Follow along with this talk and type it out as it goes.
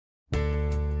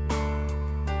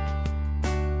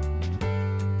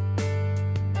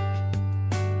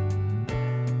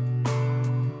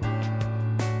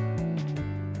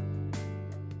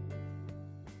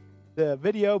the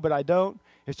video, but I don't.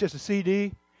 It's just a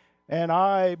CD, and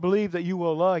I believe that you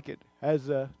will like it as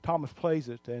Thomas plays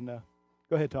it. And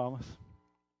go ahead, Thomas.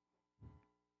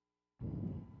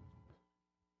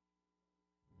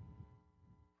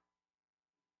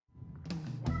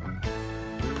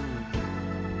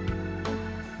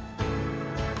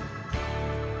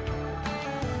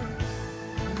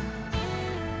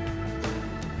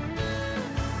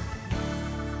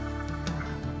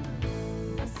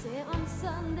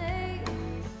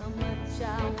 I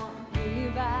want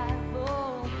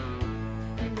revival,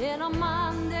 and then on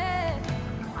Monday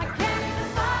I can't even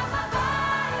find my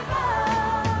Bible.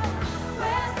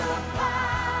 Where's the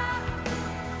power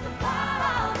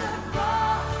of the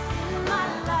cross in my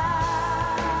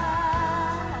life?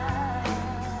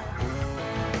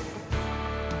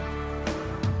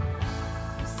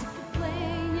 I'm sick of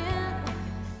playing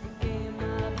the game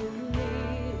I've been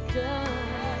done.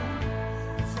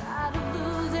 Tired of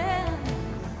losing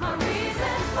my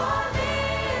reason for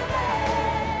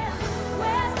living.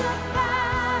 Where's the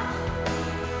power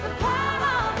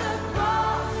of the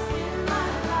cross in my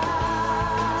life?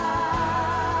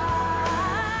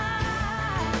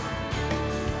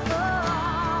 Oh,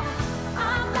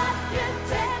 I'm not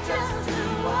content just to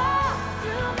walk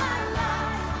through my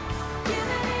life,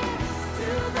 giving in to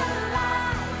the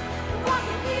lies,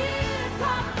 walking in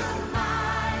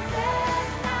compromises.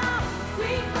 Now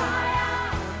we cry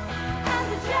out as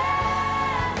a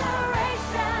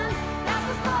generation that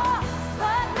was lost,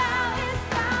 but now is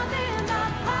found in the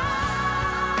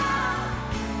power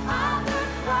of the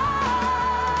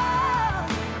cross.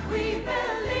 We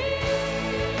believe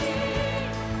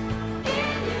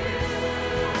in you.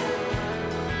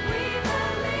 We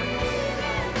believe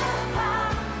in the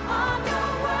power of your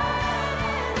word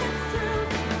and its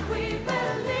truth. We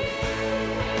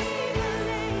believe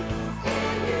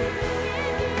in you.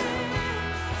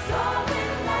 So we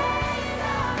lay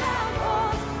down our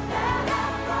roles that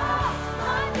our cross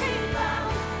might be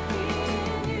found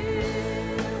in you.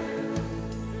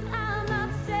 I'm not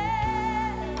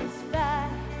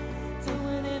satisfied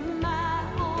doing it my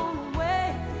own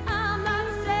way. I'm not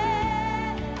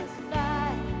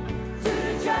satisfied to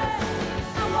the church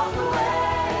and walk away.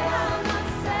 I'm not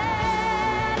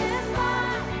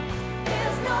satisfied.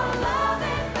 There's no love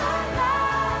in my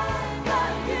life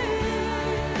but you.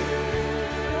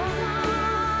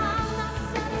 I'm not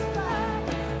satisfied.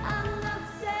 I'm not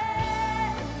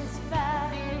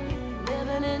satisfied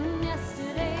living in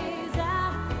yesterday's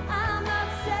hour. I'm not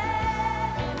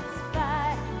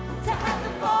satisfied to have the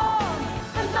form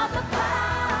and not the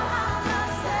power. I'm not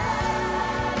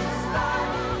satisfied.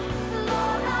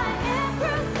 Lord, I am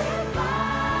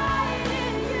crucified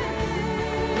in you.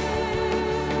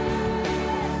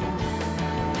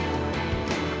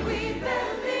 We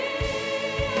believe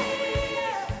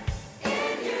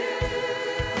in you.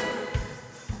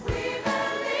 We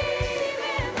believe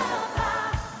in the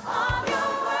power of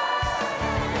your word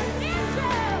and its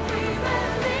truth. We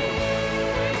believe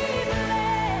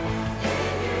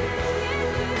in you.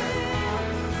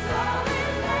 So we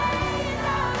lay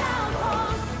down our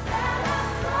roles that our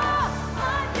cross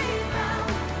might be found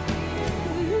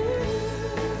in you.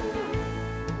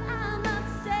 I'm not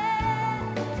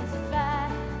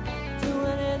satisfied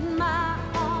doing it my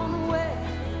own way.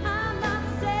 I'm not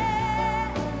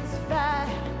satisfied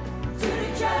to the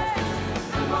church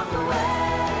and walk away.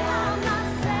 I'm not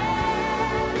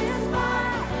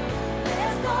satisfied.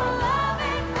 There's no love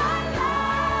in my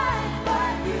life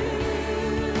but you.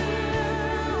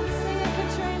 Sing it,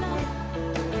 Katrina.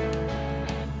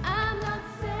 I'm not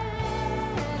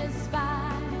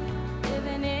satisfied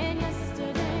living in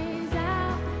yesterday's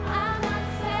hour. I'm not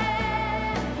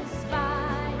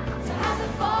satisfied to have the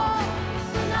fall,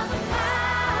 another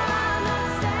power. I'm not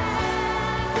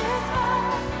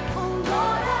satisfied. Oh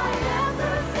Lord, I am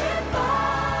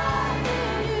crucified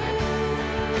in you.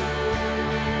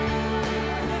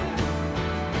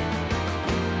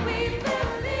 We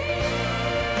believe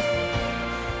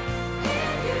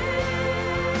in you.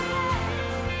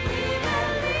 We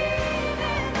believe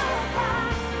in the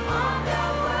power of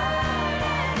your word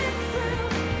and its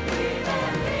truth. We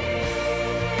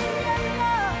believe in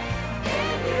love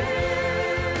in you.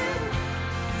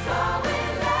 So we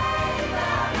lay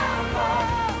down our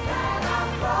roles that our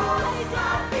cross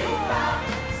might be found.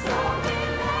 So we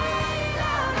lay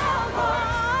down our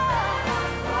roles that our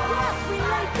cross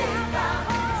might be found.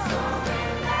 So we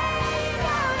lay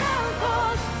down our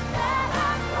roles that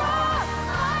our cross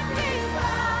might be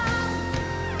found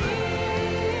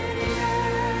in you.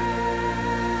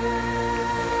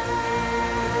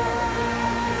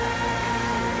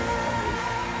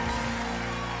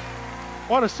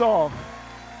 What a song.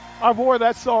 I've wore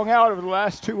that song out over the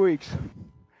last 2 weeks.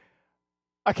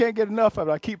 I can't get enough of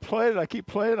it. I keep playing it, I keep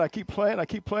playing it, I keep playing it, I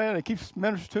keep playing it. It keeps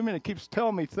ministering to me, and it keeps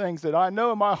telling me things that I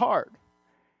know in my heart.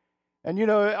 And, you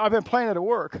know, I've been playing it at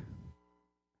work.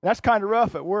 That's kind of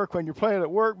rough at work when you're playing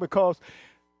at work because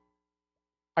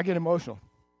I get emotional.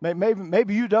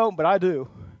 Maybe you don't, but I do.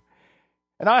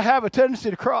 And I have a tendency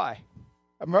to cry.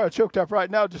 I'm rather choked up right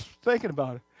now just thinking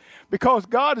about it. Because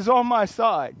God is on my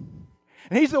side.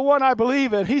 And He's the one I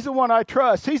believe in. He's the one I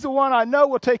trust. He's the one I know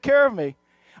will take care of me.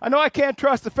 I know I can't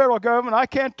trust the federal government. I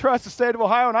can't trust the state of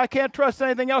Ohio. And I can't trust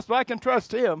anything else, but I can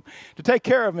trust Him to take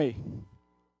care of me.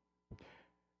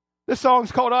 This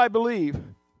song's called I Believe.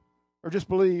 Or just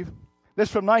Believe. This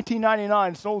is from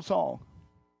 1999. It's an old song.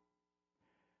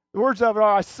 The words of it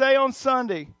are, I say on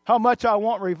Sunday how much I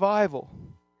want revival.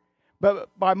 But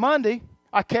by Monday,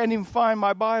 I can't even find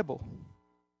my Bible.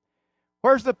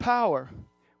 Where's the power?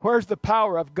 Where's the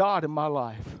power of God in my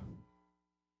life?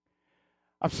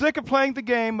 I'm sick of playing the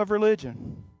game of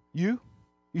religion. You?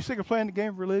 You sick of playing the game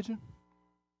of religion?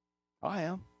 I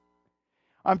am.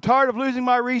 I'm tired of losing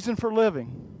my reason for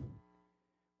living.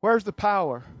 Where's the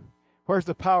power? Where's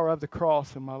the power of the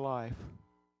cross in my life?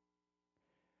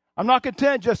 I'm not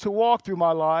content just to walk through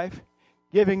my life,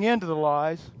 giving in to the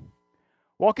lies,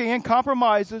 walking in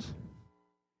compromises.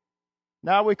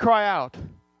 Now we cry out,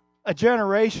 a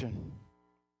generation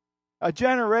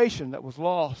that was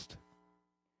lost,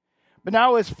 but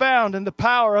now is found in the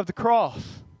power of the cross.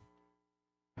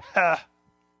 Ha!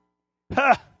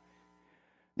 Ha!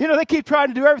 You know, they keep trying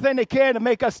to do everything they can to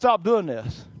make us stop doing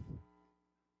this.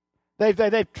 They've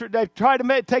tried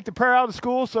to take the prayer out of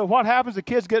school, so what happens? The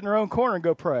kids get in their own corner and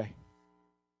go pray.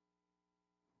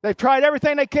 They've tried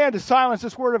everything they can to silence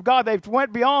this word of God. They've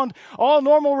went beyond all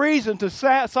normal reason to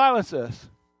silence us.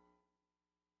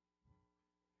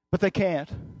 But they can't.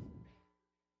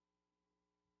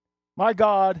 My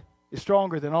God is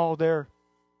stronger than all their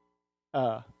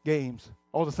games,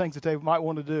 all the things that they might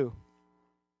want to do.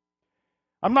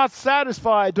 I'm not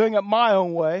satisfied doing it my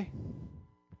own way.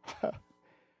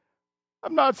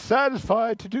 I'm not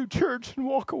satisfied to do church and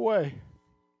walk away.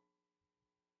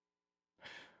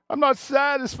 I'm not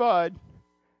satisfied.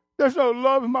 There's no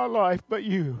love in my life but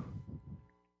you.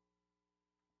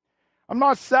 I'm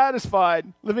not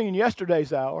satisfied living in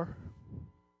yesterday's hour.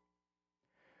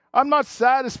 I'm not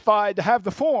satisfied to have the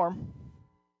form,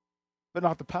 but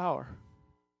not the power.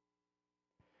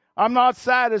 I'm not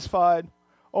satisfied.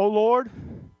 Oh Lord,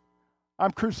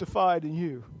 I'm crucified in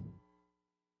you.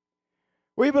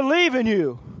 We believe in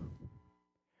you.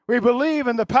 We believe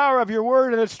in the power of your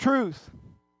word and its truth.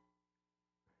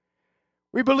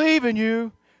 We believe in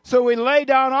you, so we lay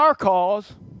down our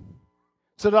cause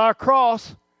so that our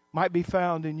cross might be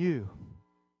found in you.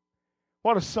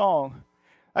 What a song.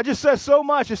 That just says so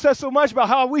much. It says so much about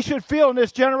how we should feel in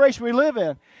this generation we live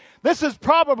in. This is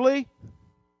probably,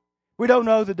 we don't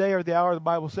know the day or the hour the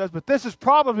Bible says, but this is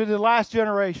probably the last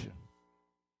generation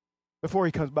before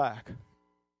He comes back.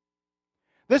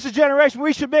 This is a generation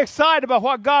we should be excited about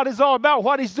what God is all about,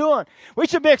 what He's doing. We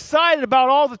should be excited about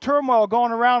all the turmoil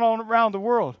going around the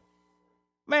world.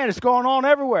 Man, it's going on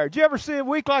everywhere. Did you ever see a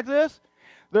week like this?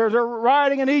 They're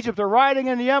rioting in Egypt. They're rioting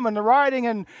in Yemen. They're rioting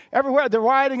in everywhere. They're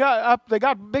rioting up. They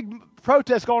got big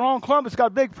protests going on. Columbus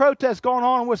got big protests going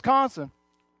on in Wisconsin.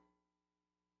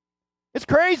 It's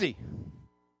crazy.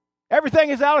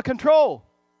 Everything is out of control,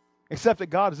 except that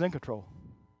God is in control.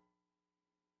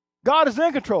 God is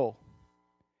in control.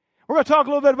 We're going to talk a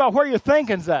little bit about where your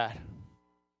thinking's at.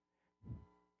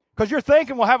 Because your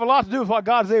thinking will have a lot to do with what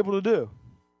God is able to do.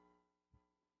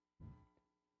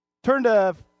 Turn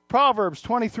to Proverbs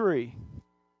 23.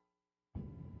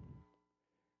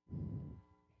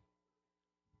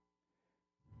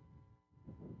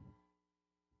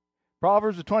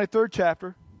 Proverbs, the 23rd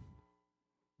chapter.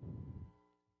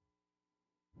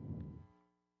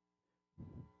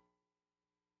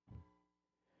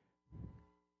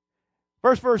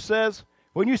 First verse says,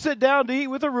 when you sit down to eat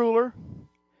with a ruler,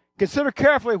 consider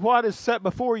carefully what is set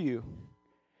before you,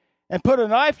 and put a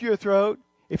knife to your throat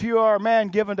if you are a man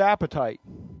given to appetite.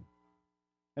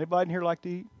 Anybody in here like to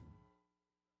eat?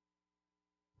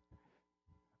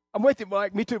 I'm with you,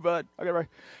 Mike. Me too, bud. I got it right.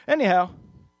 Anyhow,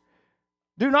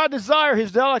 do not desire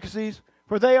his delicacies,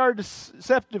 for they are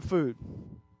deceptive food.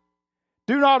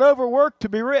 Do not overwork to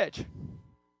be rich.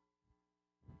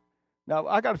 Now,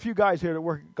 I got a few guys here that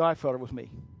work at Gladfelder with me.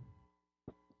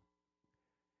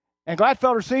 And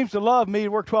Gladfelder seems to love me to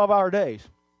work 12-hour days.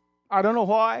 I don't know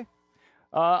why.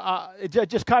 It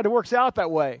just kind of works out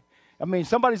that way. I mean,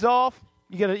 somebody's off,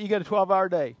 you get a 12-hour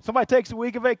day. Somebody takes a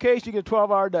week of vacation, you get a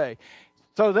 12-hour day.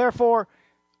 So therefore,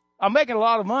 I'm making a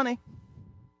lot of money.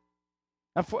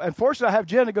 Unfortunately, I have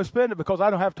Jen to go spend it because I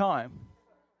don't have time.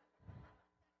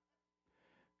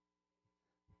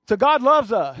 So God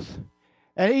loves us,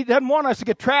 and He doesn't want us to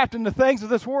get trapped in the things of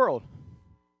this world.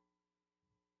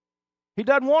 He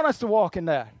doesn't want us to walk in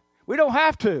that. We don't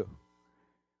have to.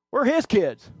 We're His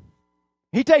kids.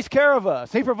 He takes care of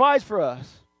us. He provides for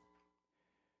us.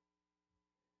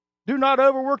 Do not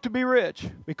overwork to be rich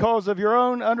because of your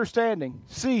own understanding.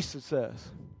 Cease, it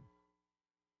says.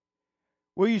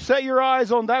 Will you set your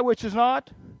eyes on that which is not?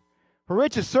 For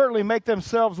riches certainly make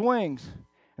themselves wings,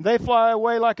 and they fly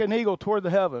away like an eagle toward the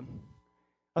heaven.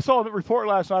 I saw a report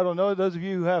last night. I don't know, those of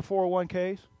you who have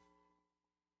 401ks.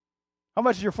 How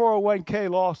much is your 401k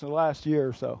lost in the last year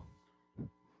or so?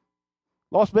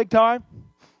 Lost big time?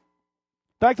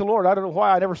 Thank the Lord. I don't know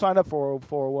why I never signed up for a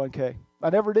 401k. I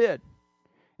never did.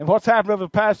 And what's happened over the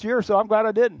past year or so, I'm glad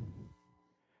I didn't.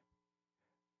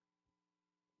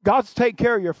 God's taking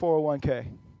care of your 401k.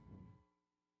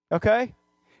 Okay?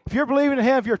 If you're believing in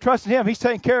Him, if you're trusting Him, He's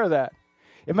taking care of that.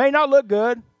 It may not look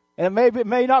good, and it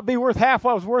may not be worth half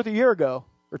what it was worth a year ago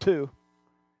or two.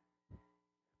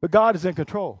 But God is in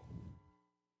control.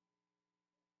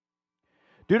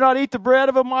 Do not eat the bread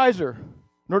of a miser,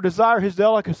 nor desire his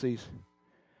delicacies.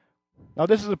 Now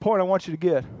this is the point I want you to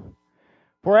get.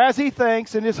 For as he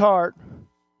thinks in his heart,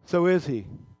 so is he.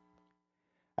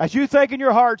 As you think in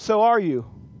your heart, so are you.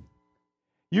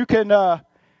 You can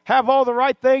have all the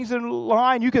right things in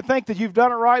line. You can think that you've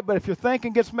done it right, but if your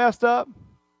thinking gets messed up,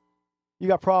 you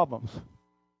got problems.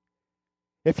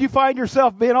 If you find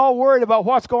yourself being all worried about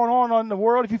what's going on in the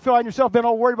world, if you find yourself being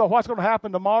all worried about what's going to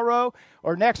happen tomorrow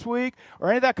or next week or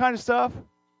any of that kind of stuff,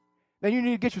 then you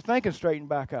need to get your thinking straightened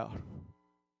back out.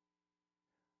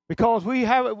 Because we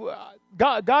have,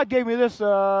 God gave me this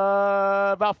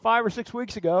about 5 or 6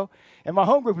 weeks ago, and my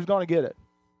home group was going to get it.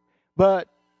 But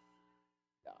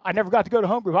I never got to go to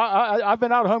home group. I've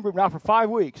been out of home group now for 5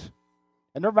 weeks,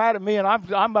 and they're mad at me, and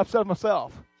I'm upset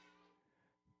myself.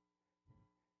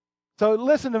 So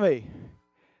listen to me.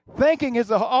 Thinking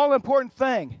is an all-important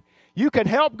thing. You can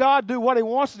help God do what He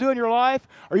wants to do in your life,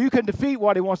 or you can defeat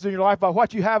what He wants to do in your life by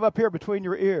what you have up here between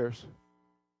your ears.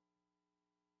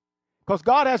 Because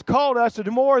God has called us to do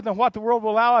more than what the world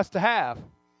will allow us to have.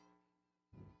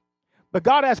 But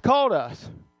God has called us.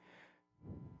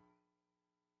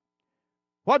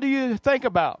 What do you think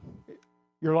about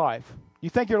your life?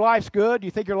 You think your life's good? Do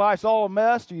you think your life's all a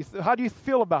mess? How do you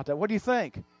feel about that? What do you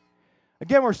think?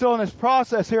 Again, we're still in this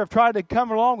process here of trying to come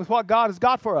along with what God has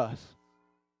got for us.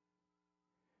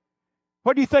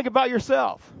 What do you think about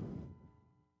yourself?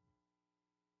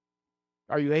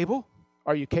 Are you able?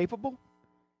 Are you capable?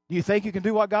 Do you think you can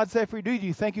do what God said for you to do? Do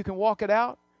you think you can walk it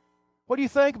out? What do you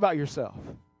think about yourself?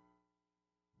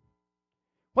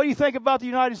 What do you think about the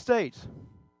United States? Do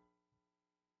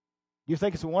you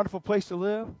think it's a wonderful place to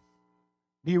live?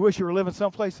 Do you wish you were living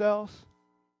someplace else?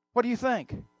 What do you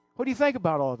think? What do you think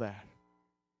about all that?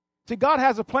 See, God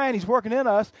has a plan. He's working in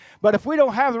us. But if we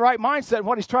don't have the right mindset in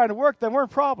what He's trying to work, then we're in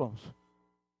problems.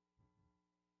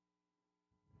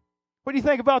 What do you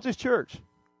think about this church?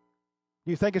 Do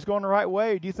you think it's going the right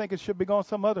way, or do you think it should be going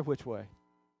some other which way?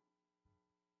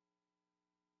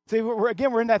 See,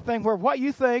 we're in that thing where what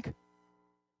you think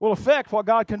will affect what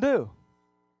God can do.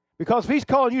 Because if He's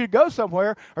calling you to go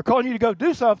somewhere or calling you to go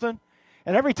do something,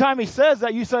 and every time He says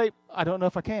that, you say, I don't know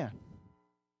if I can.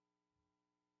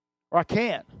 Or I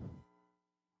can't.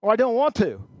 Or I don't want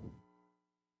to.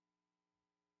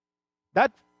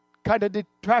 That kind of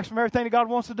detracts from everything that God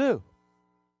wants to do.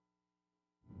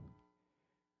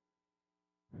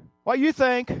 What you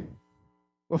think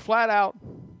will flat out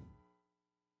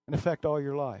and affect all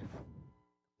your life.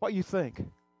 What you think.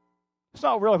 It's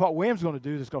not really what William's going to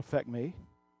do that's going to affect me.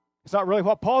 It's not really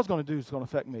what Paul's going to do that's going to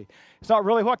affect me. It's not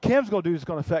really what Kim's going to do that's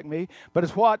going to affect me, but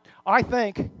it's what I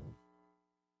think.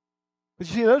 But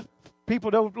you see, those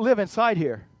people don't live inside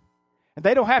here. And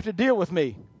they don't have to deal with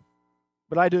me,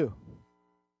 but I do.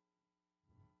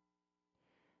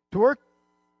 To work,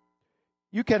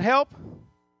 you can help,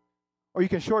 or you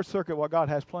can short circuit what God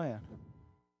has planned.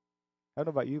 I don't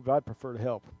know about you, but I'd prefer to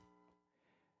help.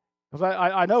 Because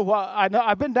I know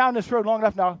I've been down this road long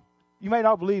enough now. You may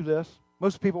not believe this.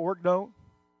 Most people at work don't.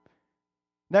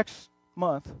 Next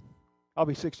month, I'll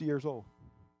be 60 years old.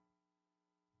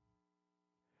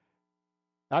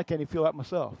 I can't even feel that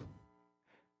myself.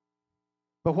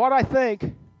 But what I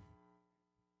think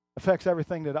affects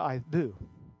everything that I do.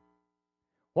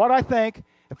 What I think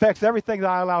affects everything that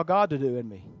I allow God to do in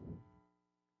me.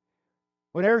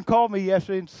 When Aaron called me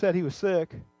yesterday and said he was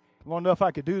sick, I want to know if I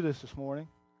could do this morning,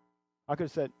 I could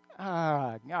have said,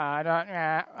 I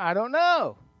don't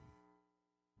know.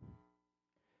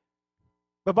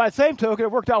 But by the same token,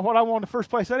 it worked out what I wanted in the first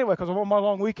place anyway, because I'm on my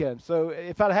long weekend. So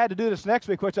if I'd had to do this next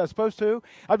week, which I was supposed to,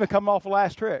 I'd been coming off the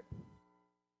last trick.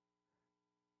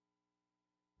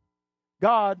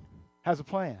 God has a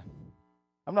plan.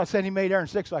 I'm not saying he made Aaron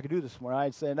sick so I could do this morning. I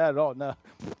ain't saying that at all. No.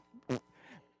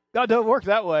 God doesn't work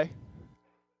that way.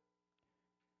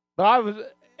 But I was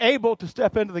able to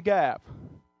step into the gap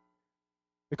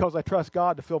because I trust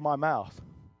God to fill my mouth.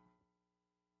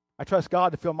 I trust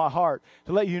God to fill my heart,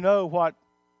 to let you know what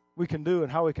we can do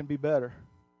and how we can be better.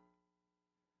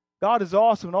 God is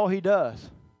awesome in all he does.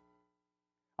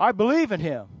 I believe in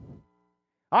him.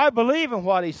 I believe in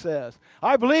what he says.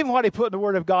 I believe in what he put in the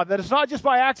Word of God, that it's not just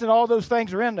by accident all those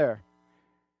things are in there.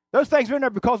 Those things are in there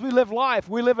because we live life.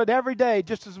 We live it every day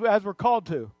just as we're called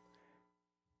to.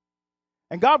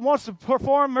 And God wants to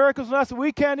perform miracles in us that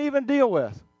we can't even deal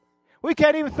with. We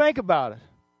can't even think about it.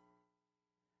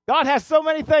 God has so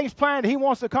many things planned he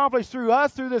wants to accomplish through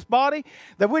us, through this body,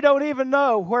 that we don't even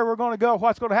know where we're going to go,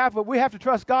 what's going to happen, but we have to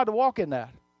trust God to walk in that.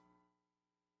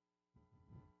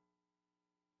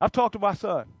 I've talked to my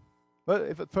son.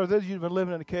 But for those of you who've been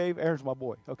living in a cave, Aaron's my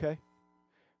boy, okay?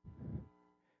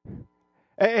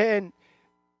 And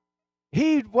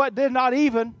he did not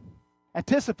even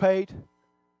anticipate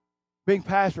being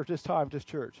pastor at this time at this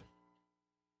church.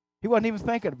 He wasn't even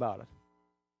thinking about it.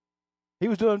 He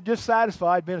was just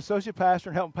satisfied being associate pastor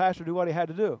and helping pastor do what he had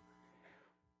to do.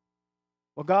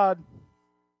 Well, God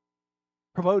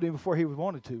promoted him before he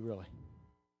wanted to, really.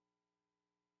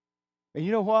 And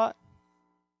you know what?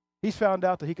 He's found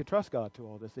out that he can trust God to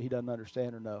all this that he doesn't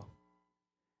understand or know.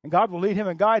 And God will lead him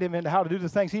and guide him into how to do the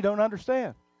things he don't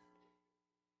understand.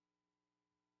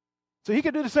 So he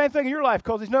can do the same thing in your life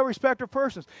because he's no respecter of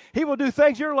persons. He will do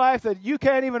things in your life that you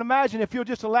can't even imagine if you'll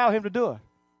just allow him to do it.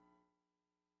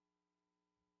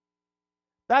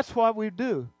 That's what we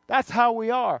do. That's how we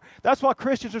are. That's what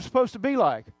Christians are supposed to be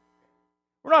like.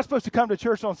 We're not supposed to come to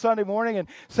church on Sunday morning and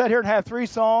sit here and have 3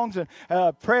 songs and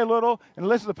pray a little and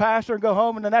listen to the pastor and go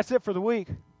home and then that's it for the week.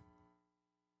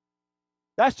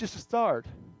 That's just a start.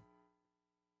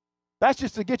 That's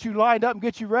just to get you lined up and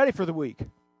get you ready for the week.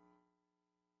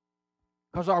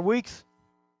 Because our weeks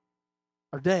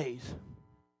are days.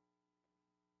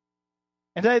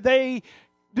 And they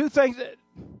do things.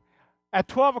 At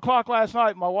 12 o'clock last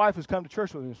night, my wife was coming to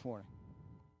church with me this morning.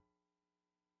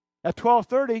 At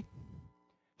 12:30,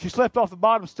 she slipped off the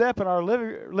bottom step in our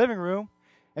living room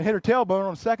and hit her tailbone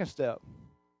on the second step.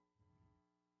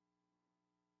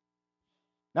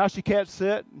 Now she can't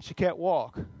sit and she can't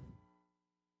walk.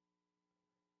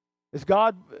 Is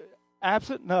God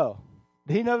absent? No.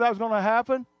 Did he know that was going to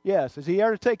happen? Yes. Is he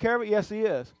there to take care of it? Yes, he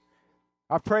is.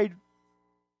 I've prayed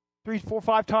 3, 4,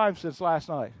 5 times since last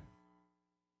night.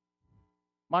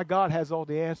 My God has all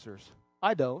the answers.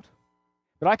 I don't.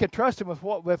 But I can trust him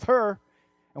with her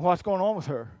and what's going on with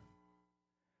her.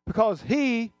 Because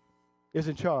he is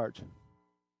in charge.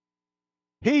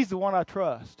 He's the one I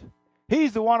trust.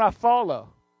 He's the one I follow.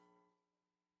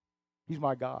 He's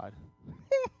my God.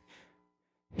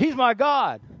 He's my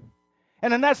God.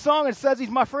 And in that song it says he's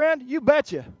my friend. You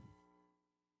betcha.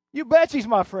 You bet he's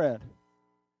my friend.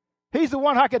 He's the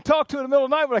one I can talk to in the middle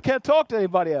of the night when I can't talk to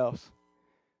anybody else.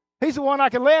 He's the one I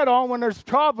can lay it on when there's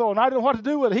trouble and I don't know what to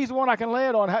do with it. He's the one I can lay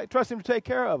it on. Trust him to take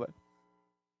care of it.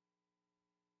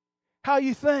 How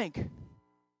you think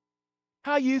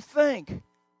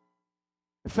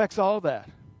affects all that.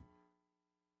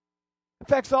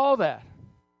 Affects all that.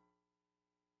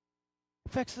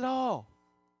 Affects it all.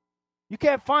 You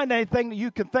can't find anything that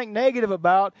you can think negative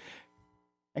about,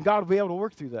 and God will be able to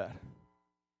work through that.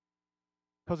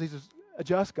 Because he's a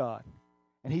just God,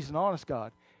 and he's an honest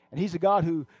God, and he's a God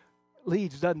who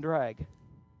leads, doesn't drag.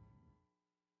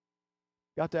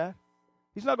 Got that?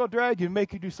 He's not going to drag you and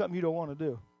make you do something you don't want to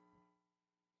do.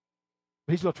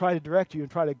 But he's going to try to direct you and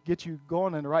try to get you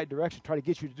going in the right direction, try to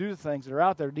get you to do the things that are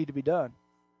out there that need to be done.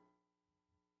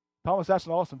 Thomas, that's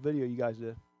an awesome video you guys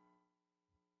did.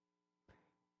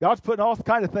 God's putting all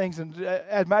kinds of things and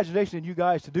imagination in you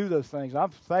guys to do those things. I'm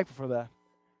thankful for that.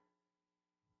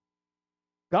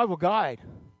 God will guide.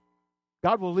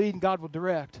 God will lead and God will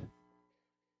direct.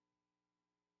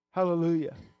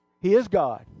 Hallelujah. He is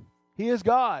God. He is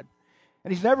God.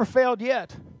 And he's never failed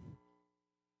yet.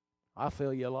 I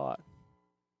fail you a lot.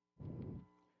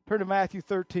 Turn to Matthew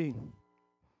 13.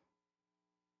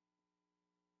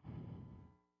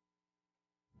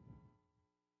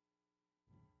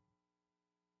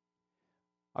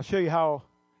 I'll show you how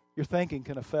your thinking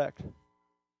can affect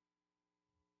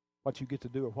what you get to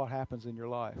do or what happens in your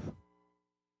life.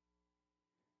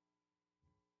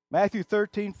 Matthew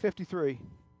 13:53.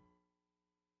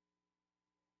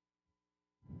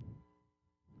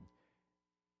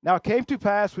 Now it came to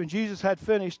pass when Jesus had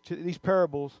finished these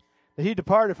parables that he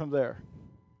departed from there.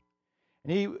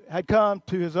 And he had come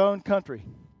to his own country.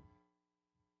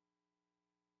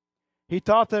 He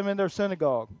taught them in their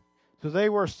synagogue. So they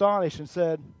were astonished and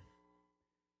said,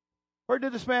 where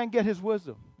did this man get his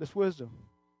wisdom, this wisdom,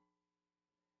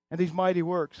 and these mighty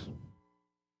works?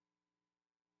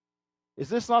 Is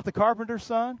this not the carpenter's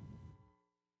son?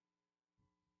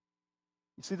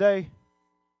 You see, they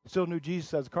still knew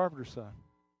Jesus as the carpenter's son.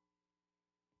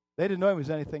 They didn't know him as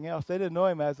anything else. They didn't know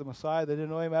him as the Messiah. They didn't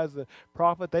know him as the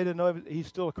prophet. They didn't know him. He's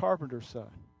still a carpenter's son.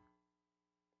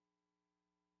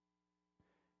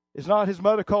 Is not his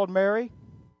mother called Mary?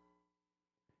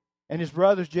 And his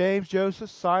brothers James, Joseph,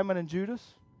 Simon, and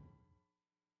Judas?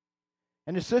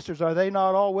 And his sisters, are they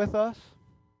not all with us?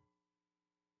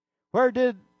 Where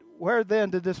then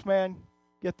did this man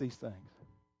get these things?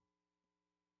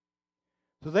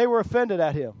 So they were offended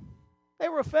at him. They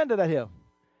were offended at him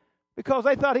because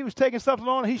they thought he was taking something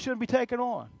on he shouldn't be taking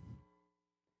on.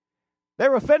 They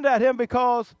were offended at him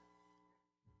because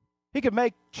he could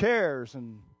make chairs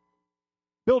and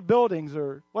build buildings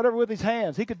or whatever with his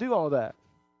hands. He could do all that.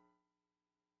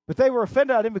 But they were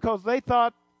offended at him because they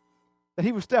thought that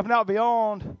he was stepping out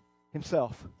beyond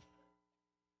himself.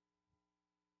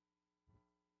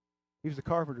 He was the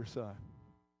carpenter's son.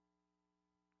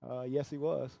 Yes, he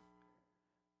was.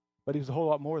 But he was a whole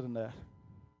lot more than that.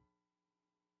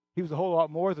 He was a whole lot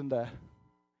more than that.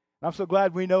 And I'm so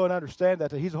glad we know and understand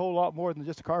that he's a whole lot more than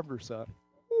just a carpenter's son.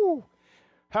 Woo.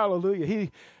 Hallelujah.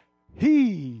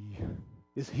 He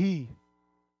is he.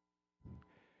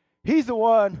 He's the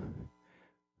one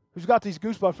who's got these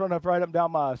goosebumps running up right up and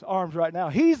down my arms right now.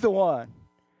 He's the one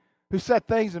who set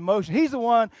things in motion. He's the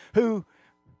one who,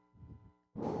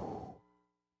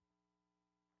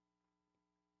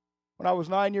 when I was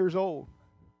 9 years old,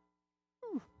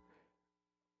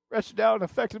 reached down and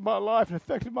affected my life and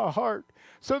affected my heart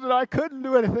so that I couldn't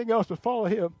do anything else but follow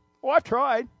him. Well, I've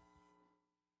tried.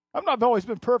 I've not always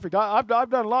been perfect. I've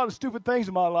done a lot of stupid things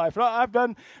in my life. I've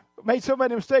made so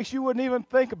many mistakes you wouldn't even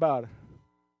think about it.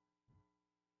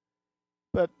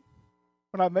 But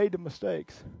when I made the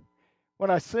mistakes, when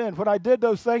I sinned, when I did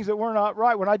those things that were not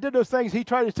right, when I did those things, he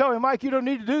tried to tell me, Mike, you don't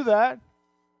need to do that.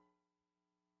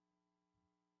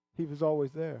 He was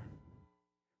always there.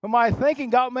 When my thinking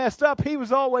got messed up, he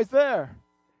was always there.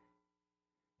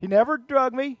 He never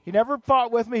drugged me. He never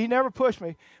fought with me. He never pushed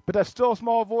me. But that still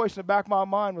small voice in the back of my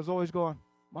mind was always going,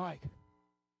 Mike,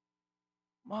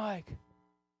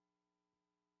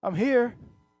 I'm here.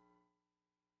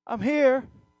 I'm here.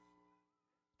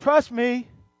 Trust me.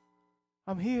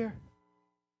 I'm here.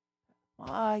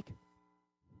 Mike.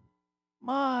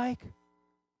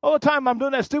 All the time I'm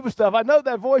doing that stupid stuff, I know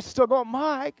that voice is still going,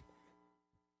 Mike.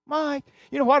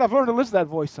 You know what? I've learned to listen to that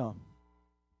voice some.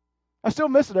 I still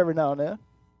miss it every now and then.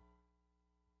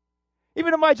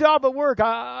 Even in my job at work,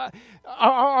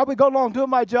 I'll be going along doing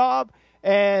my job,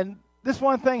 and this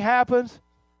one thing happens,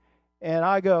 and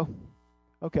I go,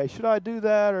 okay, should I do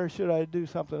that or should I do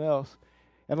something else?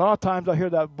 And a lot of times I hear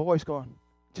that voice going,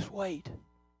 just wait.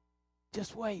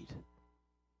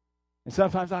 And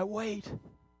sometimes I wait.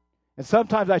 And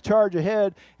sometimes I charge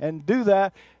ahead and do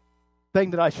that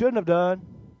thing that I shouldn't have done,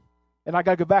 and I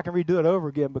got to go back and redo it over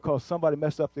again because somebody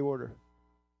messed up the order.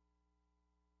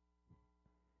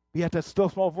 You have that still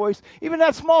small voice. Even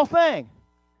that small thing.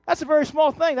 That's a very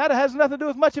small thing. That has nothing to do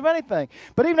with much of anything.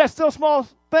 But even that still small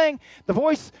thing, the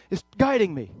voice is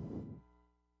guiding me.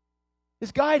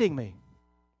 It's guiding me.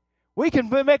 We can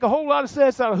make a whole lot of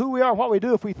sense out of who we are and what we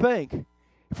do if we think,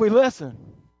 if we listen.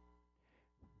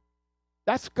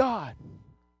 That's God.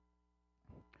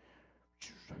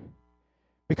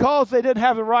 Because they didn't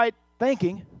have the right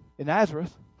thinking in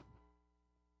Nazareth,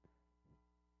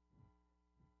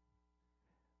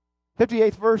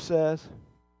 58th verse says,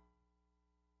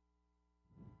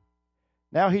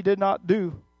 now he did not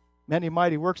do many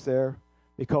mighty works there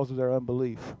because of their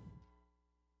unbelief.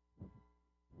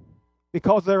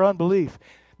 Because of their unbelief.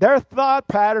 Their thought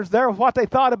patterns, what they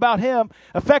thought about him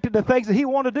affected the things that he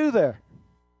wanted to do there.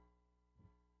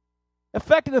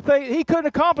 Affected the thing. He couldn't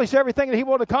accomplish everything that he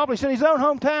wanted to accomplish in his own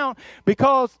hometown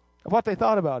because of what they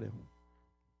thought about him.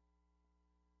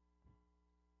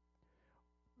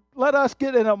 Let us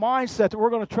get in a mindset that we're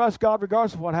going to trust God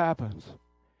regardless of what happens.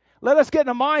 Let us get in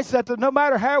a mindset that no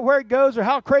matter where it goes or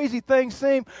how crazy things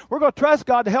seem, we're going to trust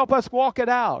God to help us walk it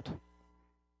out.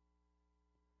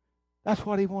 That's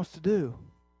what he wants to do.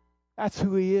 That's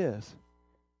who he is.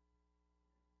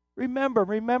 Remember,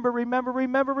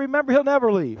 he'll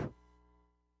never leave.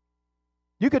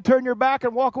 You could turn your back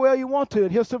and walk away all you want to,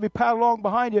 and he'll still be paddling along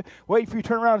behind you, waiting for you to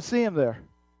turn around and see him there.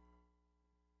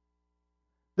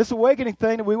 This awakening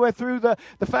thing that we went through, the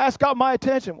fast got my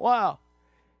attention. Wow.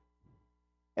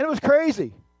 And it was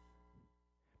crazy.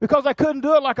 Because I couldn't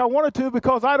do it like I wanted to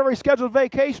because I'd already scheduled a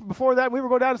vacation before that. We were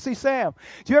going down to see Sam.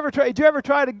 Did you ever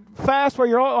try to fast where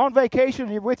you're on vacation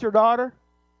and you're with your daughter?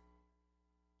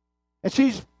 And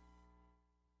she's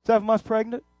 7 months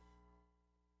pregnant?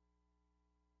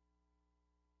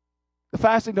 The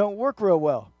fasting don't work real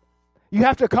well. You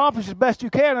have to accomplish as best you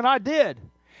can, and I did.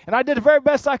 And I did the very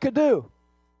best I could do.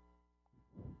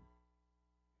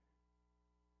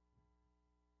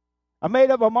 I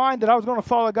made up my mind that I was going to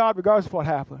follow God regardless of what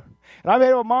happened. And I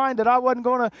made up my mind that I wasn't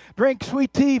going to drink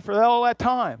sweet tea for all that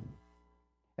time.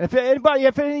 And if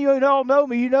any of you all know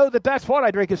me, you know that that's what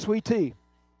I drink is sweet tea.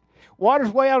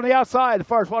 Water's way out on the outside as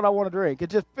far as what I want to drink.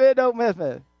 It don't miss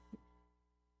me.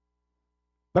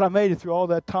 But I made it through all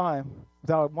that time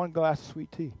without one glass of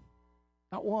sweet tea.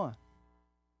 Not one.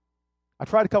 I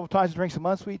tried a couple times to drink some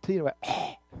unsweet tea and I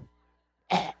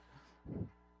went,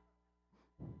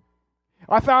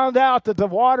 I found out that the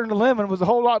water and the lemon was a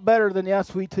whole lot better than the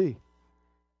unsweet tea.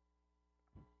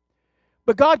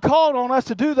 But God called on us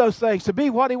to do those things, to be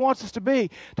what He wants us to be,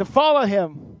 to follow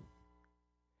Him.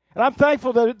 And I'm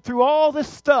thankful that through all this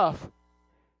stuff,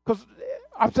 because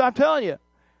I'm telling you,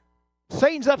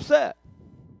 Satan's upset.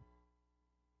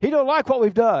 He don't like what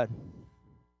we've done.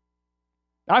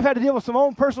 I've had to deal with some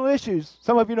own personal issues.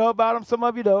 Some of you know about them, some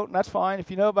of you don't, and that's fine.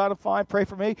 If you know about them, fine, pray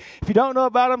for me. If you don't know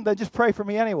about them, then just pray for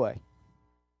me anyway.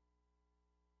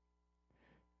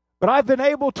 But I've been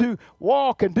able to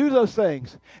walk and do those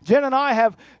things. Jen and I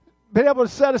have been able to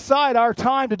set aside our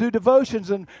time to do devotions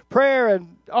and prayer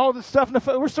and all this stuff.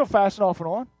 We're still fasting off and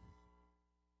on.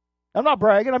 I'm not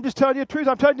bragging. I'm just telling you the truth.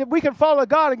 I'm telling you we can follow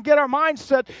God and get our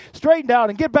mindset straightened out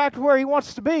and get back to where He wants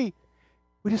us to be.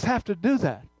 We just have to do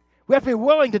that. We have to be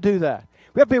willing to do that.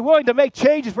 We have to be willing to make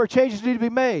changes where changes need to be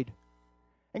made.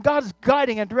 And God is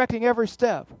guiding and directing every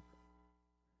step.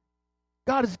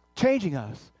 God is changing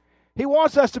us. He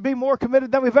wants us to be more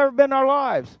committed than we've ever been in our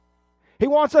lives. He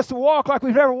wants us to walk like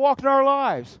we've never walked in our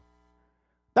lives.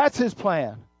 That's His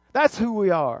plan. That's who we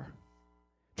are.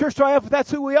 Church Triumphant,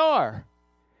 that's who we are.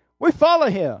 We follow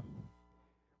Him.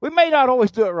 We may not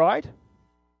always do it right.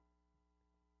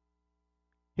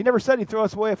 He never said He'd throw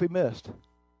us away if we missed.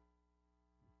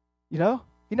 You know?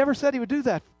 He never said He would do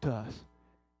that to us.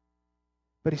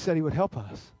 But He said He would help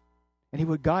us. And He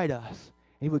would guide us.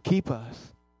 And He would keep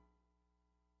us.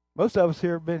 Most of us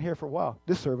here have been here for a while,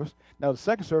 this service. Now, the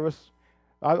second service,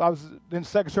 I was in the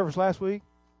second service last week.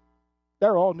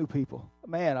 They're all new people.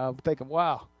 Man, I'm thinking,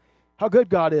 wow, how good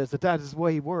God is that is the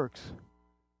way He works.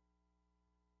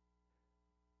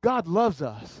 God loves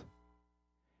us.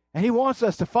 And He wants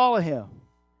us to follow Him.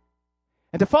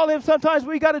 And to follow Him, sometimes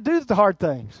we got to do the hard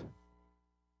things.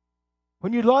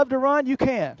 When you love to run, you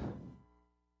can't.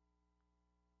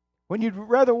 When you'd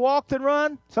rather walk than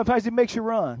run, sometimes He makes you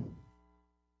run.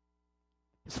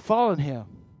 It's following Him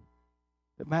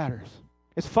that matters.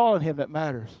 It's following Him that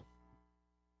matters.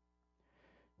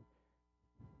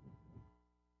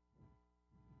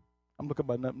 I'm looking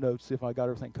at my notes, see if I got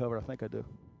everything covered. I think I do.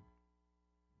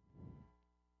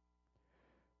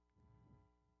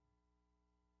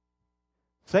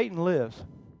 Satan lives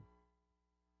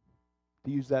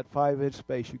to use that 5-inch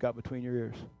space you got between your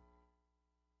ears.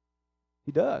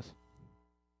 He does.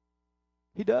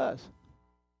 He does.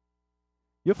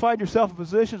 You'll find yourself in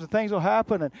positions and things will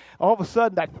happen, and all of a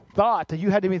sudden that thought that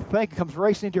you hadn't even think comes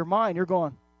racing into your mind. You're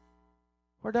going,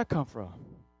 where'd that come from?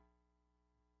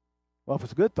 Well, if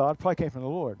it's a good thought, it probably came from the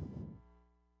Lord.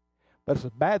 But if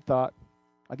it's a bad thought,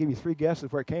 I'll give you 3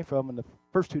 guesses where it came from, and the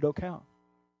first 2 don't count.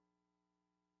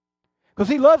 Because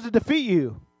he loves to defeat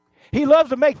you. He loves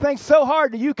to make things so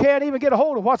hard that you can't even get a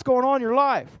hold of what's going on in your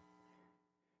life.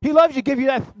 He loves to give you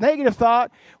that negative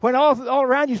thought when all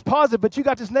around you is positive, but you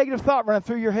got this negative thought running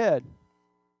through your head.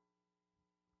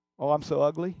 Oh, I'm so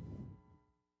ugly.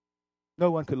 No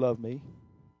one could love me.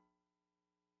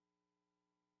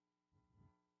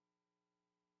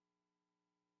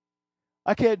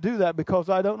 I can't do that because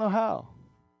I don't know how.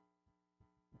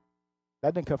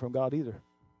 That didn't come from God either.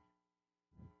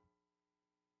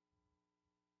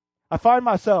 I find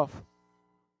myself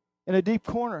in a deep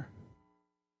corner,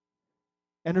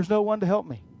 and there's no one to help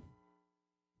me.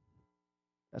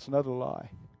 That's another lie.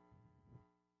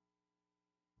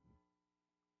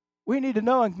 We need to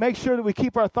know and make sure that we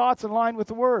keep our thoughts in line with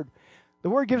the Word. The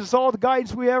Word gives us all the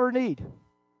guidance we ever need.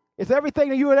 It's everything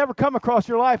that you would ever come across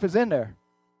your life is in there.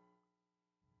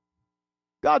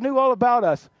 God knew all about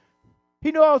us.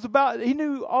 He knew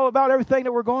all about everything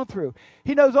that we're going through.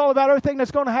 He knows all about everything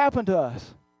that's going to happen to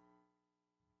us.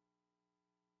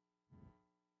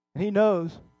 And He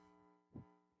knows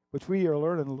which we are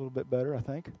learning a little bit better, I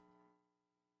think,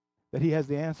 that He has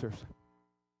the answers.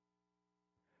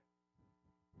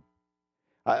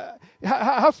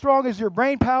 How strong is your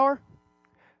brain power?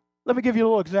 Let me give you a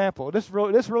little example. This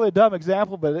is really a dumb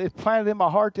example, but it planted in my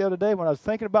heart the other day when I was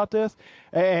thinking about this,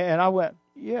 and I went,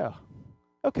 yeah,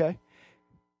 okay.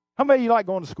 How many of you like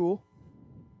going to school?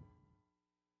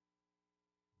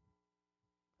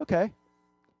 Okay.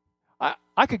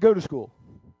 I could go to school,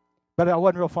 but I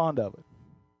wasn't real fond of it,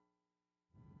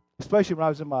 especially when I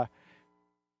was in my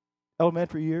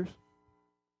elementary years.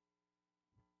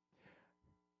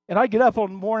 And I'd get up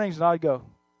on mornings and I'd go,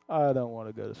 I don't want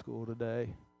to go to school today.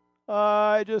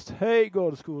 I just hate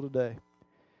going to school today.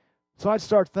 So I'd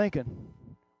start thinking,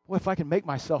 well, if I can make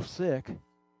myself sick,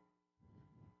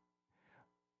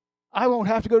 I won't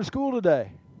have to go to school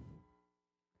today.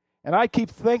 And I keep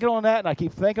thinking on that, and I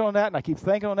keep thinking on that, and I keep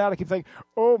thinking on that. I keep thinking,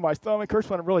 oh, my stomach hurts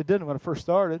when it really didn't when it first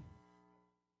started.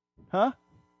 Huh?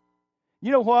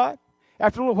 You know what?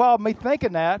 After a little while of me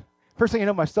thinking that, first thing you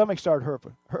know, my stomach started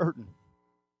hurting.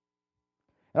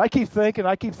 And I keep thinking,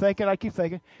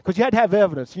 because you had to have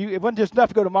evidence. It wasn't just enough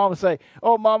to go to Mom and say,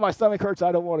 oh, Mom, my stomach hurts,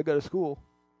 I don't want to go to school.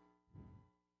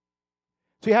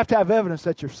 So you have to have evidence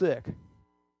that you're sick.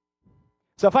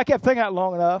 So if I kept thinking that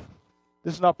long enough,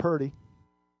 this is not pretty,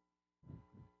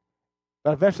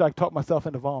 but eventually I talked myself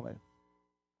into vomiting.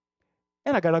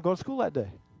 And I got to go to school that day.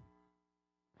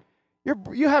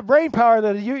 You have brain power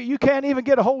that you can't even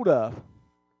get a hold of,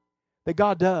 that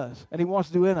God does, and He wants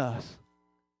to do in us.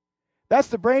 That's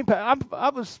the brain power. I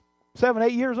was 7,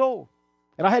 8 years old,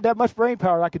 and I had that much brain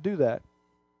power that I could do that.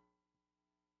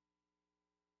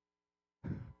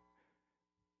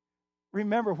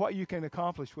 Remember what you can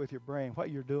accomplish with your brain, what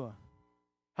you're doing,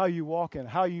 how you walk in,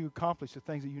 how you accomplish the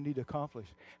things that you need to accomplish,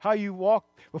 how you walk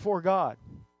before God.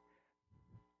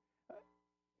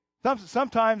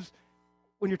 Sometimes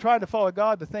when you're trying to follow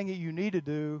God, the thing that you need to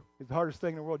do is the hardest thing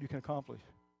in the world you can accomplish.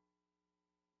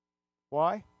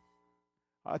 Why?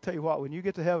 I'll tell you what, when you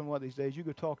get to heaven one of these days, you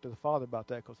go talk to the Father about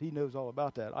that because He knows all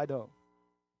about that. I don't.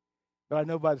 But I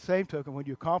know by the same token, when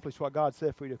you accomplish what God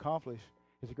said for you to accomplish,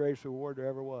 it's the greatest reward there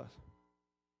ever was.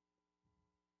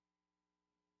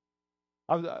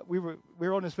 We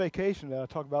were on this vacation that I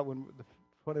talked about when the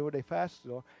 21-day fast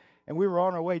was on, and we were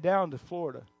on our way down to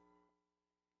Florida.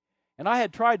 And I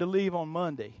had tried to leave on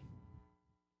Monday.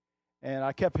 And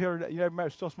I kept hearing, you know, remember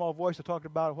Still Small Voice I talked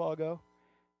about a while ago?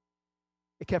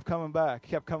 It kept coming back,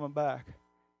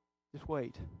 Just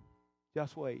wait.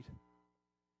 Just wait.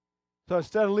 So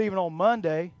instead of leaving on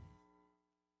Monday,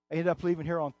 I ended up leaving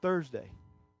here on Thursday.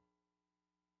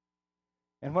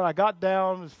 And when I got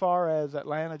down as far as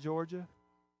Atlanta, Georgia,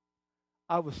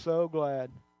 I was so glad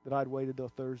that I'd waited till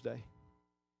Thursday.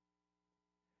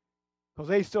 Because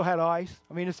they still had ice.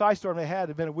 I mean, this ice storm they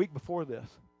had been a week before this.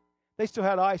 They still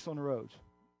had ice on the roads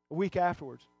a week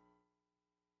afterwards.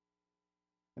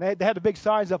 And they had the big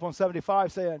signs up on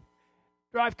 75 saying,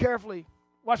 drive carefully,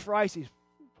 watch for icy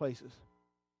places.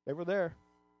 They were there.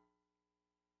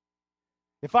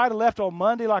 If I'd have left on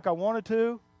Monday like I wanted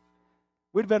to,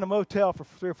 we'd have been in a motel for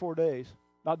 3 or 4 days,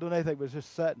 not doing anything but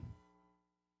just sitting.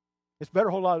 It's better,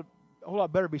 a whole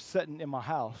lot better to be sitting in my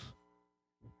house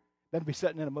than to be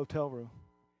sitting in a motel room.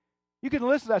 You can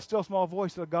listen to that still small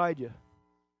voice that'll guide you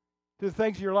to the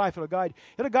things of your life. It'll guide you.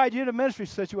 It'll guide you in a ministry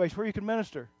situation where you can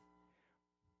minister.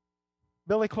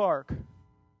 Billy Clark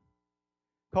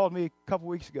called me a couple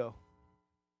weeks ago.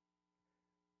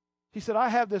 She said, I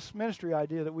have this ministry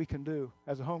idea that we can do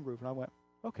as a home group. And I went,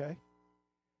 okay.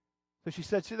 So she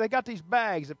said, they got these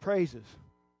bags of praises.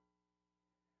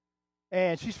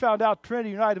 And she's found out Trinity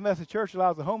United Methodist Church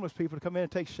allows the homeless people to come in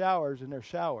and take showers in their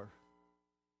shower.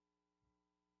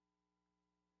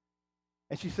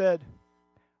 And she said,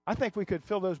 I think we could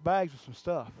fill those bags with some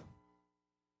stuff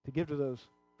to give to those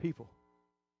people.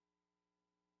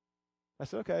 I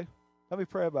said, okay, let me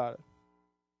pray about it.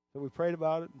 So we prayed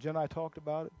about it. Jen and I talked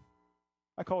about it.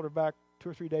 I called her back 2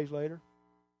 or 3 days later.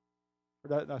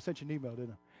 I sent you an email,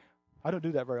 didn't I? I don't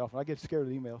do that very often. I get scared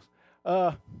of emails.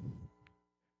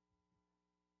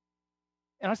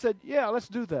 And I said, yeah, let's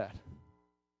do that.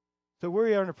 So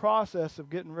we are in the process of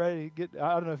getting ready.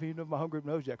 I don't know if you know my home group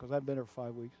knows yet because I haven't been there for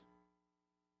 5 weeks.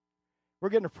 We're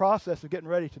getting the process of getting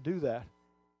ready to do that.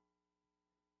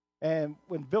 And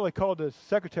when Billy called the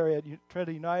secretary at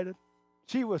Trinity United,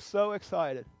 she was so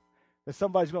excited that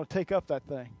somebody's going to take up that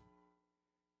thing.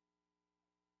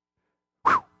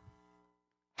 Whew.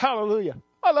 Hallelujah.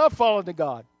 I love following to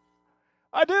God.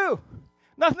 I do.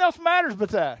 Nothing else matters but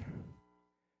that.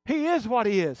 He is what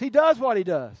He is. He does what He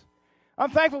does.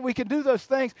 I'm thankful we can do those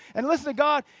things and listen to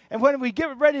God. And when we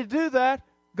get ready to do that,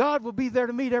 God will be there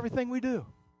to meet everything we do.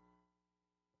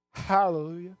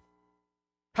 Hallelujah.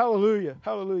 Hallelujah.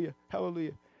 Hallelujah.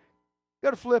 Hallelujah.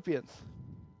 Go to Philippians.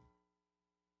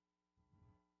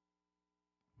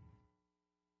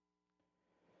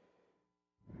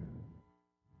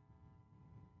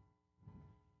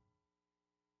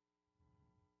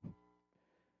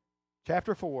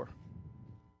 Chapter 4.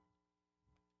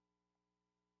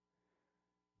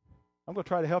 I'm going to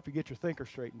try to help you get your thinker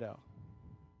straightened out.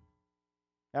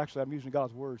 Actually, I'm using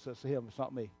God's word, so it's him, it's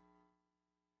not me.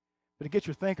 But to get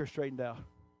your thinker straightened out.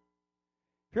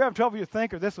 If you're having trouble with your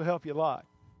thinker, this will help you a lot.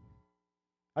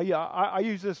 I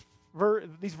use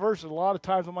these verses a lot of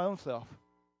times on my own self.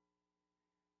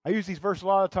 I use these verses a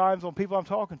lot of times on people I'm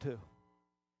talking to.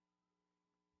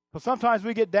 Because sometimes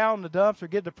we get down in the dumps or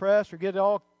get depressed or get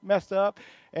all messed up,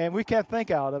 and we can't think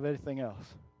out of anything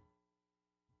else.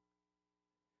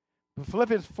 But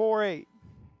Philippians 4:8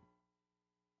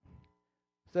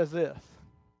 says this.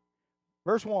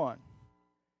 Verse 1.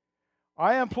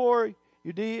 I implore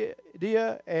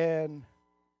Euodia and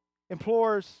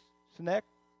implores Syntyche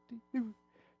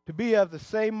to be of the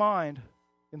same mind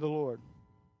in the Lord.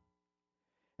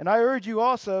 And I urge you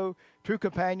also, true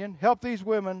companion, help these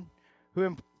women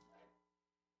who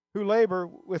labor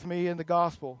with me in the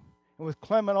gospel, and with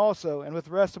Clement also, and with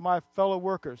the rest of my fellow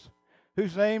workers,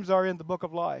 whose names are in the book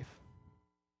of life.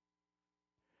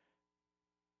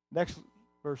 Next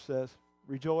verse says,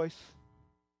 rejoice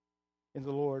in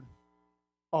the Lord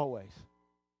always.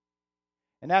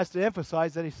 And that's to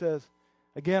emphasize that he says,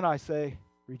 again I say,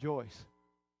 rejoice.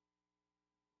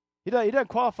 He doesn't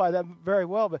qualify that very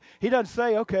well, but he doesn't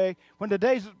say, okay, when the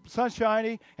day's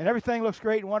sunshiny and everything looks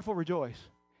great and wonderful, rejoice.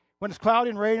 When it's cloudy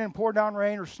and raining and pouring down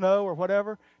rain or snow or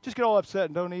whatever, just get all upset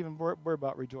and don't even worry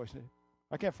about rejoicing.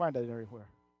 I can't find that anywhere.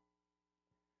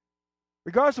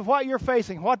 Regardless of what you're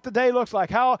facing, what the day looks like,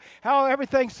 how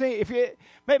everything seems,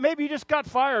 maybe you just got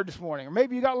fired this morning, or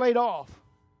maybe you got laid off.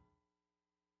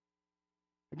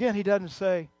 Again, he doesn't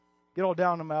say, get all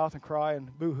down in the mouth and cry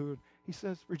and boo-hoo. He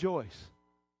says, rejoice.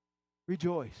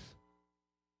 Rejoice.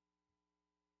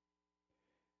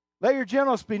 Let your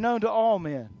gentleness be known to all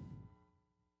men.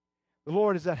 The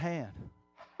Lord is at hand.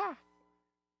 Ha!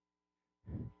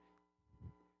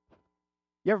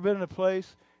 You ever been in a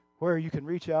place where you can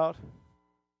reach out,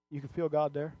 you can feel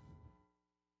God there?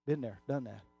 Been there, done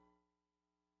that.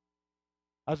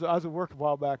 I was at work a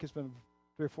while back. It's been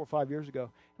 3 or 4 or 5 years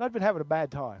ago. And I'd been having a bad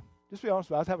time. Just to be honest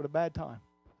with you, I was having a bad time.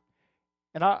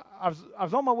 And I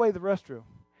was on my way to the restroom.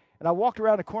 And I walked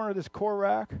around the corner of this core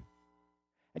rack.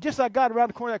 And just as I got around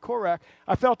the corner of that core rack,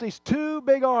 I felt these 2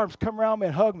 big arms come around me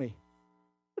and hug me.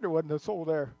 There wasn't a soul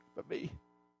there but me.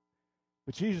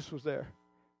 But Jesus was there.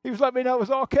 He was letting me know it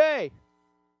was okay.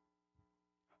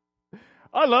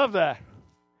 I love that.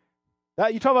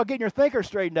 You talk about getting your thinker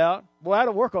straightened out. Boy,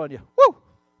 that'll work on you.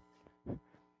 Woo!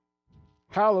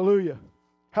 Hallelujah.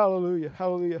 Hallelujah.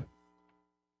 Hallelujah.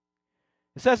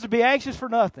 It says to be anxious for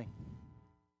nothing,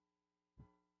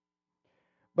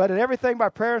 but in everything by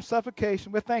prayer and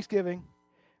supplication with thanksgiving,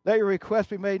 let your requests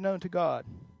be made known to God.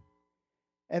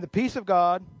 And the peace of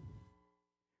God,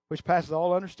 which passes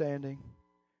all understanding,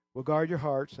 will guard your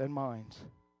hearts and minds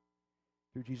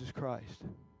through Jesus Christ.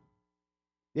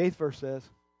 The 8th verse says,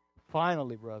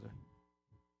 finally, brother.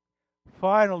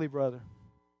 Finally, brother.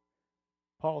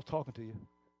 Paul's talking to you.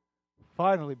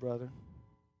 Finally, brother.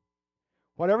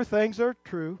 Whatever things are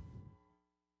true,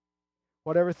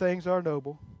 whatever things are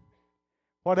noble,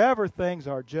 whatever things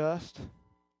are just,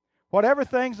 whatever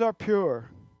things are pure,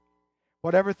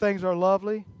 whatever things are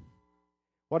lovely,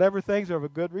 whatever things are of a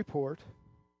good report,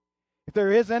 if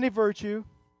there is any virtue,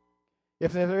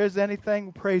 if there is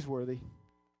anything praiseworthy,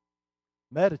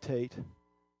 meditate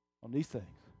on these things.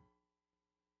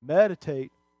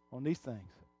 Meditate on these things.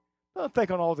 Don't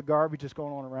think on all the garbage that's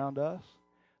going on around us.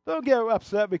 Don't get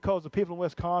upset because the people in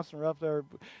Wisconsin are up there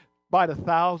by the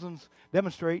thousands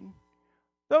demonstrating.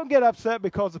 Don't get upset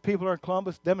because the people are in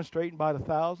Columbus demonstrating by the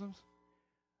thousands.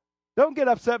 Don't get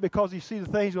upset because you see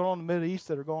the things going on in the Middle East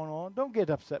that are going on. Don't get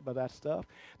upset by that stuff.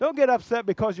 Don't get upset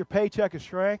because your paycheck is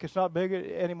shrank. It's not big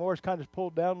anymore. It's kind of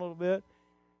pulled down a little bit.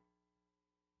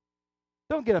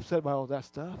 Don't get upset by all that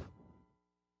stuff.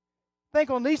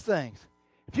 Think on these things.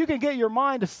 If you can get your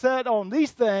mind to set on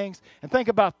these things and think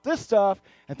about this stuff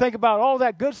and think about all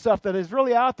that good stuff that is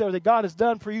really out there that God has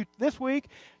done for you this week,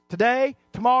 today,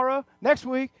 tomorrow, next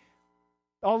week,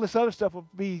 all this other stuff will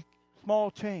be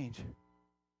small change.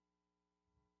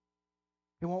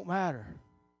 It won't matter.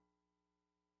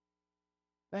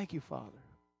 Thank you, Father.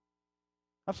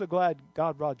 I'm so glad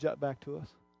God brought Jet back to us.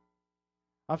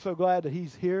 I'm so glad that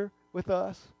he's here with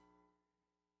us.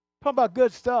 Talk about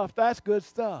good stuff. That's good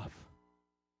stuff.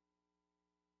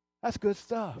 That's good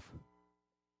stuff.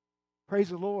 Praise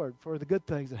the Lord for the good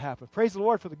things that happen. Praise the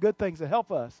Lord for the good things that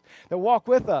help us, that walk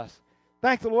with us.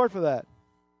 Thank the Lord for that.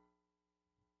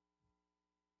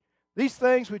 These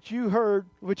things which you heard,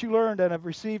 which you learned and have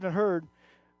received and heard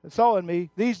and saw in me,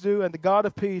 these do, and the God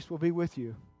of peace will be with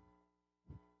you.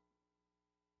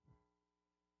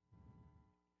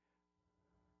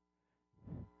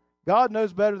 God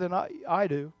knows better than I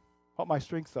do what my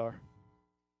strengths are.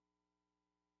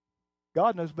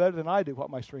 God knows better than I do what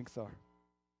my strengths are.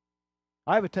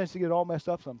 I have a tendency to get all messed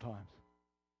up sometimes.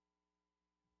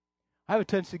 I have a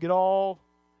tendency to get all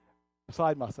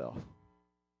beside myself.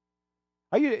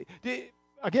 Again,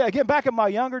 back in my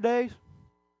younger days,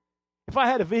 if I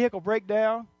had a vehicle break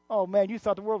down, oh man, you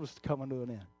thought the world was coming to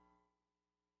an end.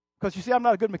 Because you see, I'm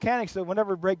not a good mechanic, so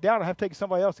whenever it breaks down, I have to take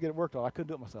somebody else to get it worked on. I couldn't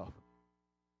do it myself.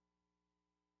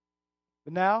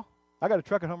 But now, I got a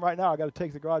truck at home right now. I got to take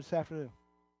to the garage this afternoon.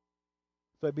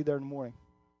 So I'd be there in the morning.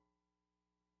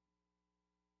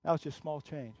 Now it's just small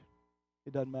change.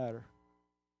 It doesn't matter.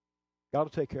 God will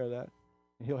take care of that.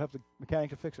 And He'll help the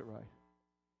mechanic to fix it right.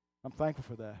 I'm thankful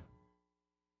for that.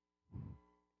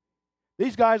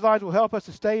 These guidelines will help us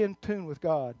to stay in tune with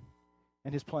God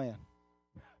and His plan.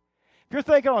 If you're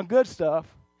thinking on good stuff,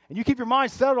 and you keep your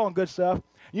mind settled on good stuff,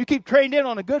 and you keep trained in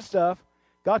on the good stuff,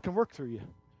 God can work through you.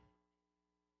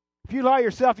 If you allow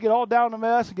yourself to get all down in the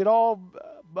mess and get all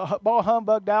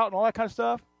humbugged out and all that kind of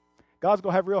stuff, God's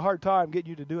going to have a real hard time getting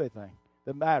you to do anything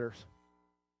that matters.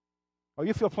 Or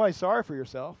you feel plenty sorry for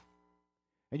yourself.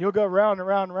 And you'll go round and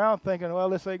round and round thinking, well,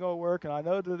 this ain't going to work, and I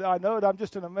know that I'm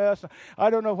just in a mess. I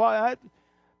don't know why.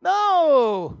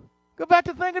 No! Go back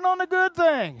to thinking on the good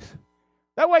things.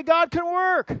 That way God can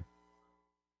work.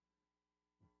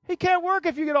 He can't work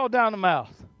if you get all down in the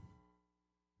mouth.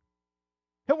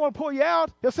 He'll want to pull you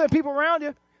out. He'll send people around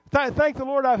you. Thank the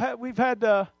Lord, we've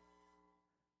had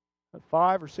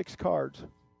 5 or 6 cards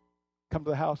come to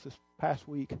the house this past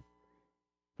week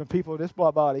from people in this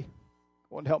body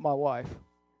wanting to help my wife.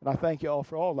 And I thank you all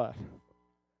for all that.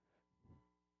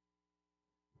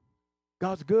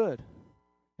 God's good,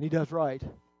 and He does right.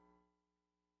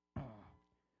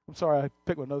 I'm sorry, I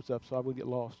picked my notes up so I wouldn't get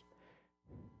lost.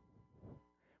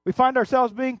 We find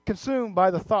ourselves being consumed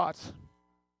by the thoughts,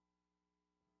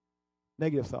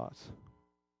 negative thoughts.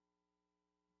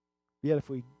 Yet if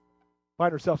we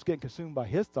find ourselves getting consumed by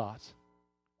His thoughts,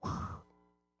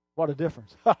 what a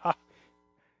difference.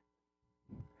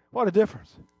 What a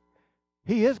difference.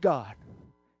 He is God,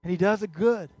 and He does it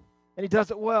good, and He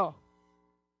does it well.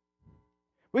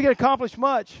 We can accomplish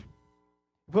much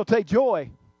if we'll take joy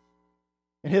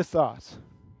in His thoughts.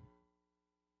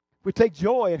 If we take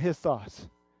joy in His thoughts,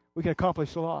 we can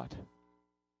accomplish a lot.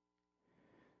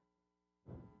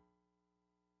 In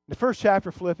the first chapter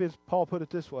of Philippians, Paul put it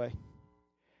this way: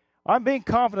 I'm being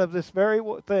confident of this very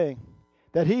thing,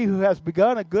 that He who has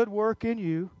begun a good work in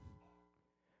you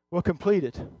will complete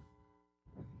it.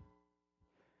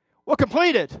 Will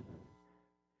complete it.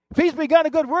 If He's begun a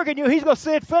good work in you, He's going to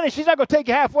see it finished. He's not going to take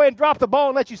you halfway and drop the ball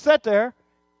and let you sit there.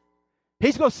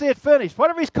 He's going to see it finished.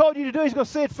 Whatever He's called you to do, He's going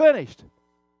to see it finished.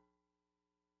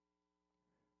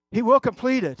 He will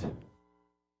complete it.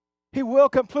 He will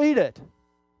complete it.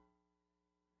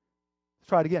 Let's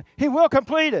try it again. He will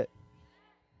complete it.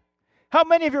 How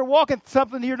many of you are walking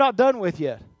something you're not done with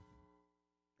yet?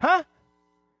 Huh?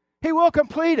 He will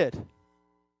complete it.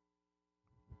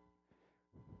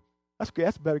 That's good.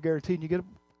 That's a better guarantee than you get a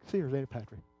Sears, ain't it,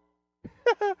 Patrick?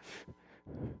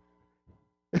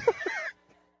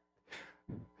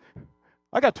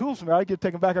 I got tools from there. I get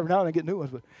taken back every now and then and get new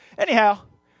ones. But anyhow,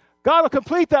 God will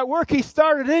complete that work He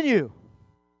started in you.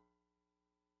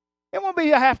 It won't be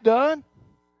half done.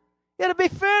 It'll be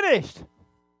finished.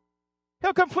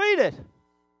 He'll complete it.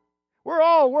 We're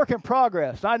all a work in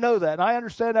progress. I know that, and I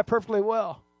understand that perfectly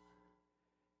well.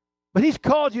 But He's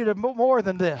called you to more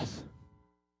than this.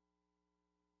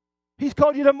 He's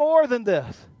called you to more than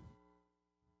this.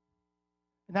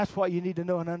 And that's what you need to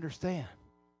know and understand.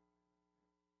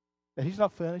 That He's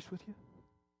not finished with you.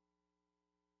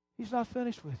 He's not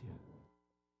finished with you.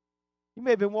 You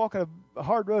may have been walking a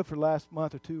hard road for the last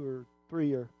month or 2 or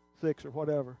 3 or 6 or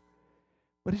whatever.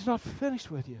 But He's not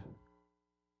finished with you.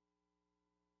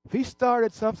 If He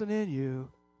started something in you,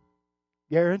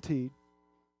 guaranteed,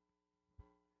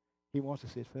 He wants to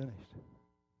see it finished.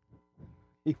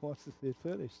 He wants to see it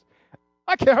finished.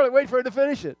 I can't hardly wait for Him to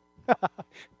finish it.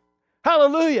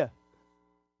 Hallelujah.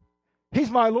 He's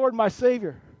my Lord, my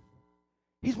Savior.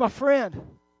 He's my friend.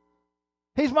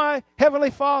 He's my Heavenly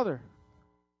Father.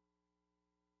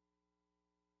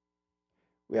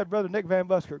 We had Brother Nick Van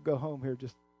Buskirk go home here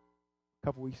just a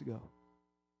couple weeks ago.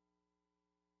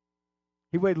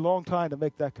 He waited a long time to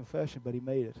make that confession, but he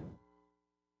made it.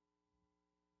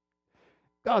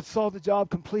 God saw the job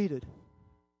completed.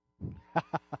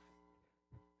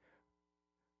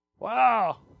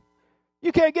 Wow.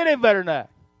 You can't get any better than that.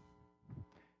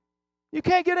 You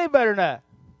can't get any better than that.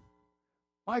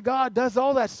 My God does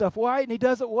all that stuff right, and he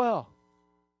does it well.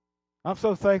 I'm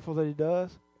so thankful that he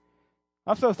does.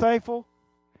 I'm so thankful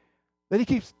that he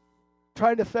keeps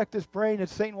trying to affect this brain that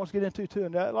Satan wants to get into too.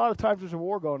 And a lot of times there's a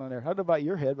war going on there. I don't know about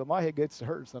your head, but my head gets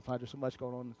hurt sometimes. There's so much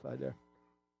going on inside there.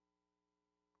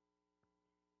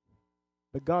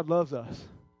 But God loves us,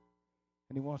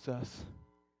 and he wants us.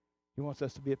 He wants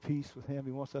us to be at peace with him.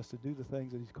 He wants us to do the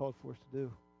things that he's called for us to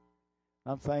do.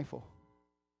 I'm thankful.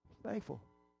 I'm thankful.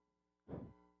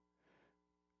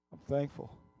 I'm thankful.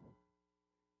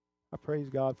 I praise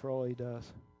God for all he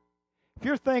does. If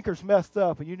your thinker's messed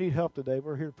up and you need help today,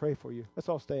 we're here to pray for you. Let's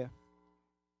all stand.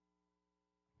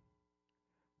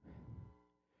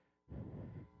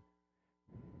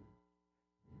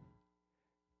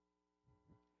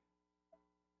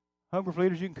 Hunger for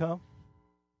leaders, you can come.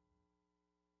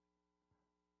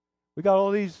 We got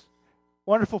all these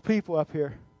wonderful people up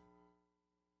here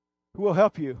who will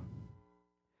help you,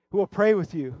 who will pray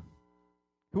with you,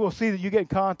 who will see that you get in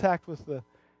contact with the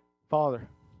Father.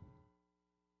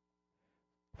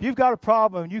 If you've got a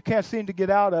problem and you can't seem to get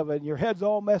out of it and your head's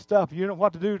all messed up and you don't know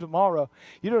what to do tomorrow,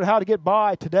 you don't know how to get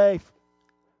by today,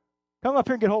 come up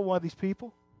here and get hold of one of these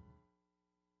people.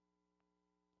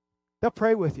 They'll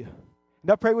pray with you. And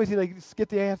they'll pray with you, they just get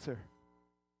the answer.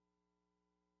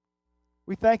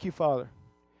 We thank you, Father.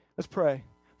 Let's pray.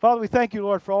 Father, we thank you,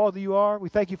 Lord, for all that you are. We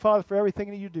thank you, Father, for everything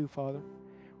that you do, Father.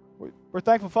 We're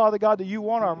thankful, Father God, that you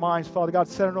want our minds, Father God,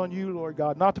 centered on you, Lord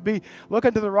God. Not to be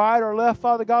looking to the right or left,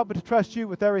 Father God, but to trust you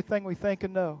with everything we think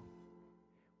and know.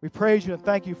 We praise you and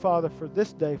thank you, Father, for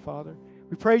this day, Father.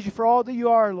 We praise you for all that you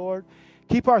are, Lord.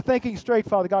 Keep our thinking straight,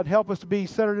 Father God. Help us to be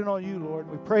centered in on you, Lord.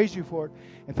 We praise you for it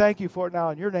and thank you for it now.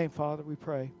 In your name, Father, we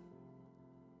pray.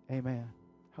 Amen.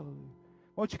 Hallelujah.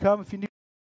 Won't you come if you need